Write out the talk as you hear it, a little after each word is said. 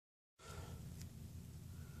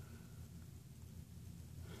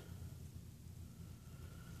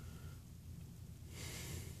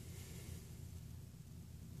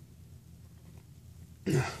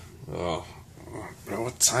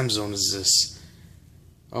time zone is this?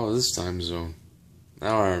 Oh, this time zone.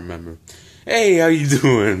 Now I remember. Hey, how you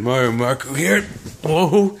doing? Mario Marco here.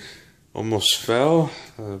 Whoa, almost fell.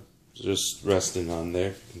 Just resting on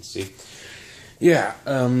there, you can see. Yeah,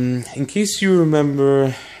 in case you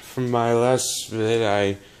remember from my last vid,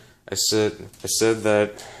 I said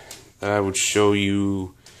that I would show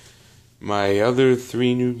you my other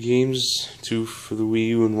 3 new games, 2 for the Wii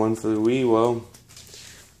U and 1 for the Wii. Well,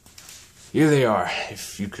 here they are,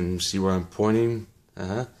 if you can see where I'm pointing.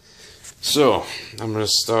 So, I'm going to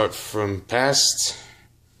start from past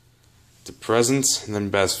to present, and then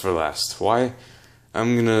best for last. Why?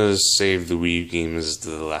 I'm going to save the Wii game as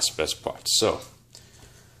the last best part. So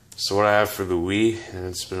what I have for the Wii, and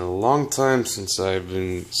it's been a long time since I got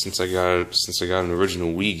an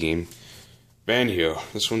original Wii game. Band Hero.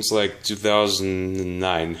 This one's like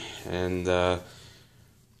 2009, and it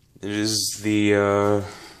is the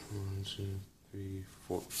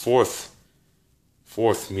fourth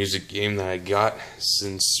music game that I got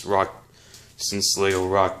since Lego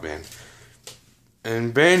Rock Band.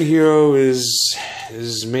 And Band Hero is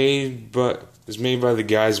made by the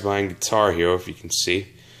guys behind Guitar Hero, if you can see,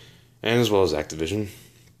 and as well as Activision.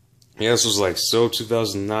 Yeah, this was like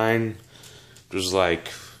 2009. It was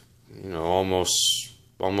like, you know,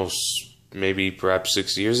 almost maybe perhaps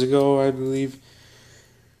 6 years ago, I believe.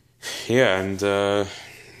 Yeah,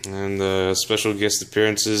 and special guest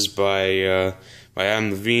appearances by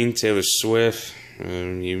Adam Levine, Taylor Swift.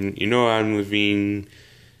 You know Adam Levine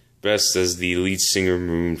best as the lead singer of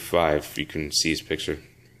Maroon 5, if you can see his picture.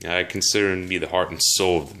 I consider him to be the heart and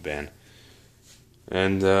soul of the band.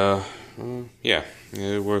 And yeah,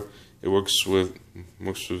 it works with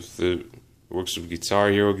Guitar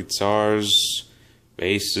Hero guitars,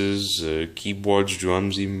 basses, keyboards,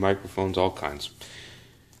 drums, even microphones, all kinds.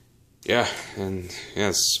 Yeah, and yeah,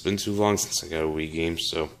 it's been too long since I got a Wii game,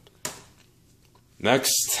 so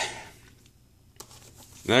next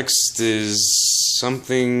is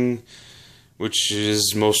something which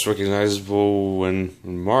is most recognizable when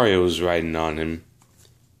Mario's riding on him.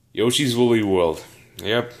 Yoshi's Woolly World.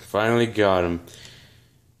 Yep, finally got him.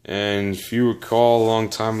 And if you recall, a long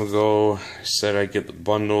time ago, I said I'd get the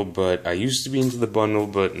bundle, but I used to be into the bundle,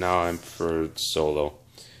 but now I'm for solo.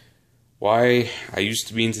 Why? I used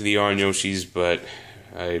to be into the Yarn Yoshis, but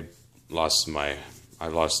I lost my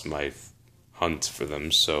hunt for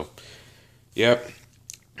them, so yep.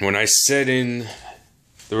 When I set in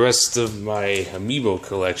the rest of my amiibo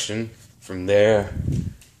collection from there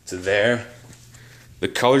to there, the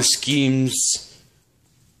color schemes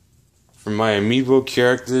for my amiibo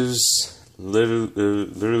characters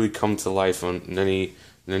literally come to life on any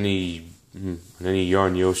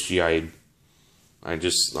Yarn Yoshi I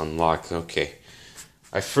just unlocked. Okay,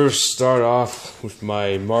 I first start off with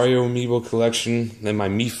my Mario amiibo collection, then my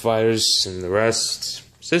Mii Fighters, and the rest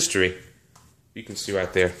is history. You can see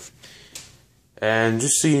right there. And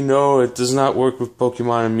just so you know, it does not work with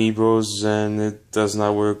Pokemon amiibos, and it does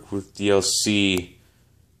not work with DLC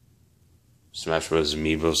Smash Bros.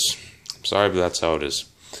 Amiibos. I'm sorry, but that's how it is.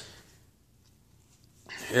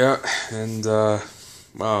 Yeah, and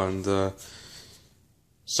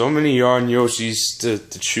so many Yarn Yoshis to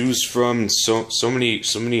choose from, and so many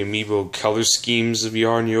amiibo color schemes of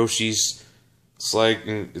Yarn Yoshis. It's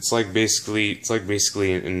like basically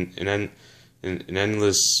an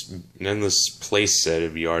endless play set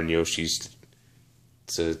of Yarn Yoshis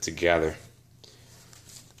to gather.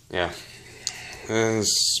 Yeah,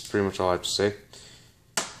 that's pretty much all I have to say.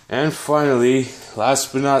 And finally,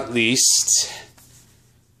 last but not least,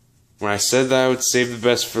 when I said that I would save the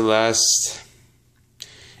best for last,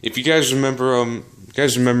 if you guys remember,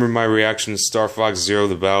 my reaction to Star Fox Zero: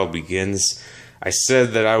 The Battle Begins, I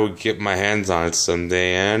said that I would get my hands on it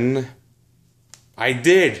someday, and I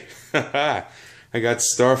did. I got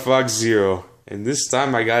Star Fox Zero, and this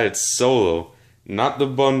time I got it solo, not the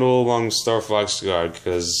bundle along with Star Fox Guard,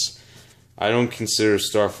 because I don't consider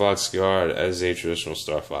Star Fox Guard as a traditional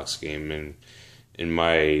Star Fox game in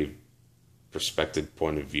my perspective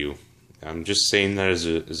point of view. I'm just saying that as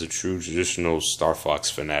a true traditional Star Fox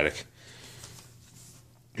fanatic.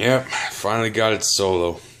 Yep, finally got it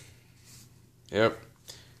solo. Yep.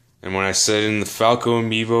 And when I said in the Falco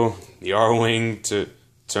amiibo, the R-Wing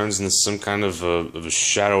turns into some kind of a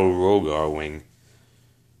Shadow Rogue R-Wing.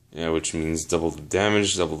 Yeah, which means double the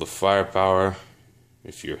damage, double the firepower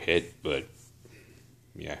if you're hit, but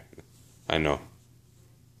yeah, I know.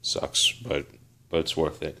 Sucks, but it's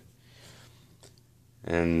worth it.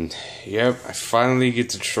 And yep, I finally get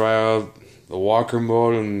to try out the Walker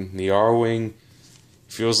mode and the R-Wing.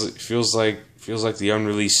 Feels like the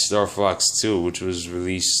unreleased Star Fox 2, which was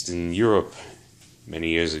released in Europe many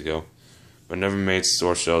years ago, but never made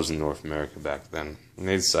store shelves in North America back then. And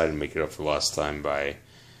they decided to make it up for lost time by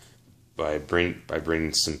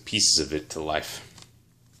bringing some pieces of it to life.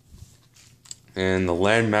 And the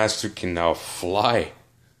Landmaster can now fly.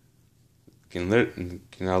 Can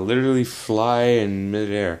now literally fly in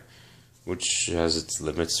midair, which has its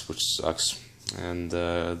limits, which sucks. And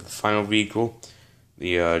the final vehicle,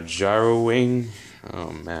 the Gyro Wing.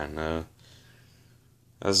 Oh man,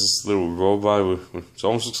 has this little robot. It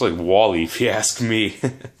almost looks like WALL-E, if you ask me.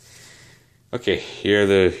 Okay, here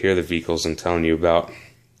are the vehicles I'm telling you about.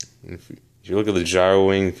 If you look at the Gyro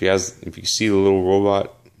Wing, if you see the little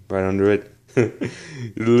robot right under it.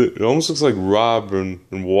 It almost looks like Rob and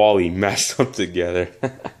WALL-E mashed up together.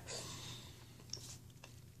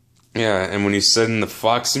 Yeah, and when you set in the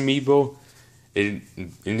Fox amiibo, it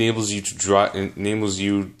enables you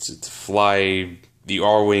to fly the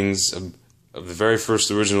R-Wings of the very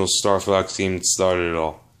first original Star Fox team that started it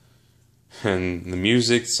all. And the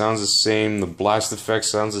music sounds the same, the blast effect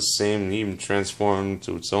sounds the same, and even transformed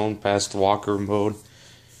to its own past walker mode.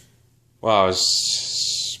 Wow,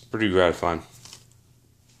 it's pretty gratifying.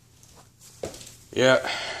 Yeah,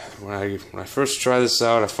 when I first tried this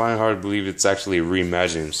out, I find it hard to believe it's actually a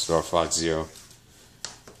reimagining of Star Fox Zero.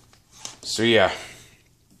 So yeah,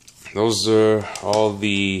 those are all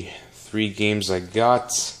the 3 games I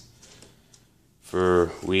got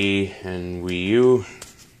for Wii and Wii U.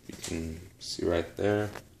 You can see right there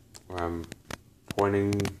where I'm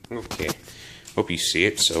pointing. Okay, hope you see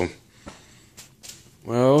it. So,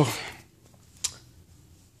 well,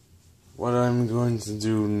 what I'm going to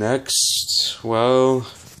do next, well,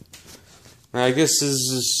 I guess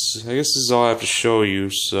this is all I have to show you.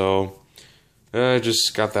 So I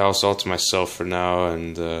just got the house all to myself for now,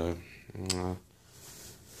 and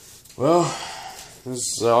well,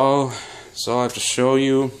 this is all I have to show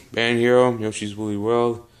you. Band Hero, Yoshi's Woolly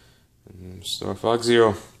World, and Star Fox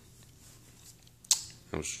Zero.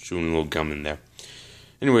 I was chewing a little gum in there.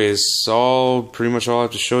 Anyways, it's pretty much all I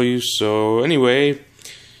have to show you. So anyway,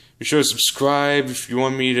 be sure to subscribe if you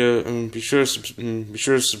want me to. Be sure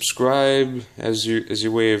to subscribe as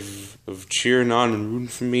your way of cheering on and rooting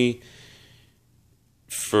for me.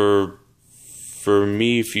 For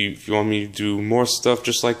me, if you want me to do more stuff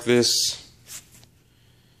just like this,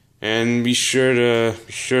 and be sure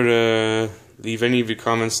to leave any of your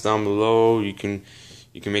comments down below. You can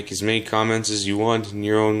make as many comments as you want in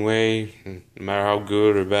your own way, no matter how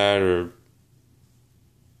good or bad or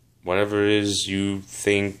whatever it is you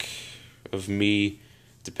think of me,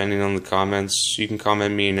 depending on the comments. You can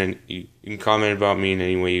comment about me in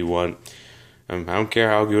any way you want. I don't care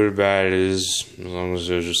how good or bad it is, as long as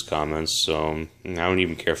there's just comments. So I don't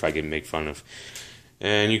even care if I get made fun of.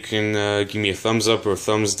 And you can give me a thumbs up or a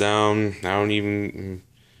thumbs down. Even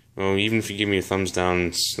if you give me a thumbs down,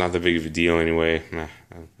 it's not that big of a deal anyway.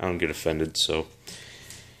 I don't get offended. So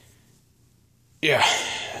yeah,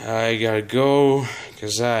 I gotta go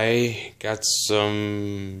because I got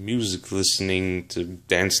some music listening to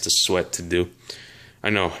Dance to Sweat to do. I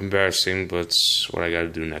know, embarrassing, but it's what I gotta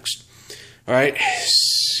do next. Alright,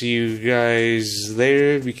 see you guys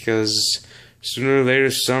later, because sooner or later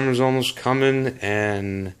summer's almost coming,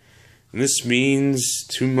 and this means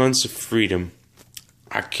 2 months of freedom.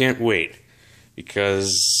 I can't wait,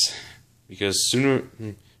 because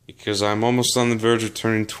I'm almost on the verge of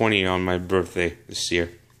turning 20 on my birthday this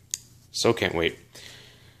year. So can't wait.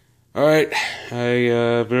 Alright,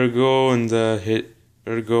 I better go and hit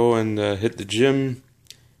the gym.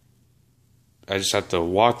 I just have to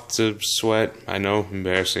walk to sweat. I know,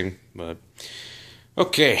 embarrassing, but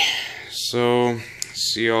okay. So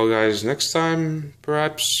see y'all guys next time,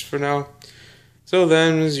 perhaps. For now, till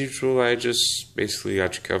then, as usual, I just basically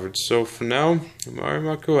got you covered. So for now, Mario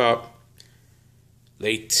Mako out.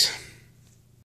 Late.